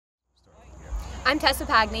I'm Tessa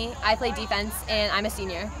Pagney. I play defense, and I'm a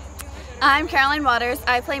senior. I'm Caroline Waters.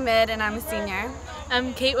 I play mid, and I'm a senior.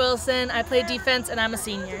 I'm Kate Wilson. I play defense, and I'm a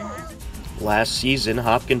senior. Last season,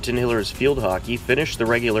 Hopkinton Hillers field hockey finished the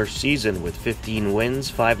regular season with 15 wins,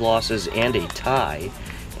 5 losses, and a tie,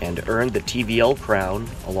 and earned the TVL crown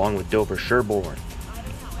along with Dover Sherborne.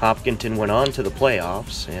 Hopkinton went on to the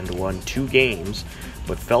playoffs and won 2 games,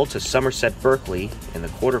 but fell to Somerset Berkeley in the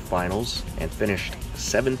quarterfinals and finished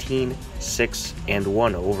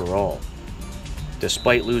 17-6-1 overall.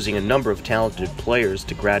 Despite losing a number of talented players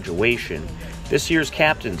to graduation, this year's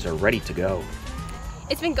captains are ready to go.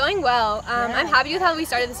 It's been going well. I'm happy with how we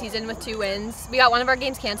started the season with 2 wins. We got one of our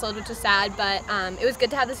games canceled, which was sad, but it was good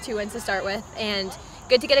to have those 2 wins to start with, and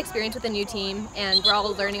good to get experience with a new team, and we're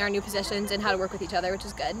all learning our new positions and how to work with each other, which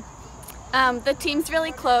is good. The team's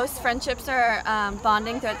really close. Friendships are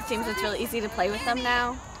bonding throughout the team, so it's really easy to play with them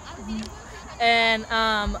now. And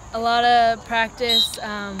a lot of practice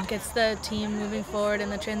gets the team moving forward,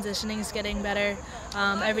 and the transitioning is getting better.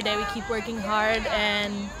 Every day we keep working hard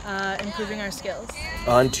and improving our skills.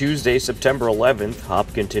 On Tuesday, September 11th,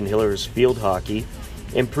 Hopkinton Hillers field hockey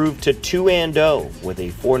improved to 2-0 with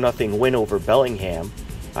a 4-0 win over Bellingham.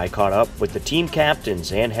 I caught up with the team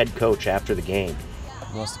captains and head coach after the game.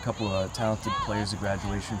 We lost a couple of talented players at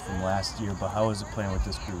graduation from last year, but how is it playing with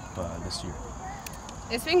this group this year?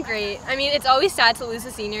 It's been great. I mean, it's always sad to lose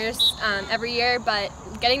the seniors every year, but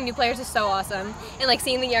getting new players is so awesome. And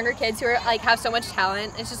seeing the younger kids who are have so much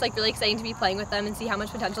talent, it's just really exciting to be playing with them and see how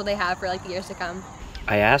much potential they have for the years to come.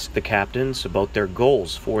 I asked the captains about their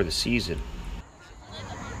goals for the season.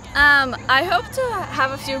 I hope to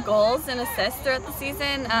have a few goals and assists throughout the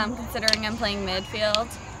season, considering I'm playing midfield.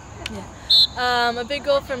 A big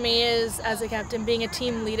goal for me is, as a captain, being a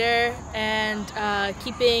team leader and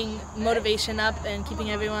keeping motivation up and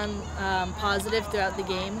keeping everyone positive throughout the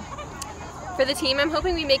game. For the team, I'm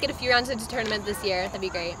hoping we make it a few rounds into the tournament this year. That'd be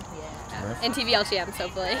great. And TVL champs,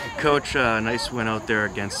 hopefully. Coach, nice win out there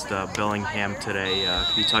against Bellingham today.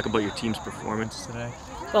 Could you talk about your team's performance today?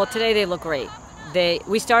 Well, today they look great.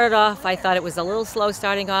 We started off, I thought it was a little slow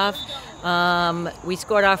starting off. We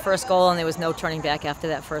scored our first goal, and there was no turning back after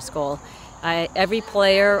that first goal. Every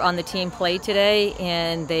player on the team played today,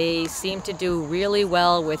 and they seemed to do really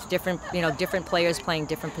well with different players playing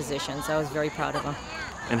different positions. I was very proud of them.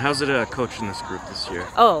 And how's it coaching this group this year?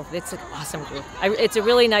 Oh, it's an awesome group. It's a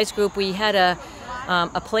really nice group. We had a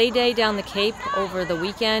play day down the Cape over the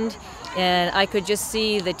weekend, and I could just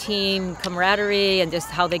see the team camaraderie and just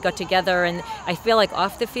how they got together, and I feel like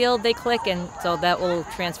off the field they click, and so that will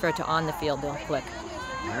transfer to on the field, they'll click.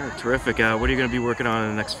 All right, terrific. What are you going to be working on in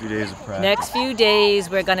the next few days of practice? Next few days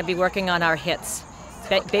we're going to be working on our hits,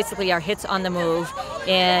 basically our hits on the move,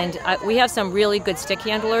 and we have some really good stick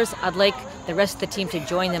handlers. I'd like the rest of the team to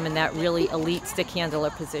join them in that really elite stick handler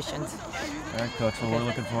positions. All right, Coach, well, we're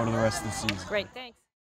looking forward to the rest of the season. Great, thanks.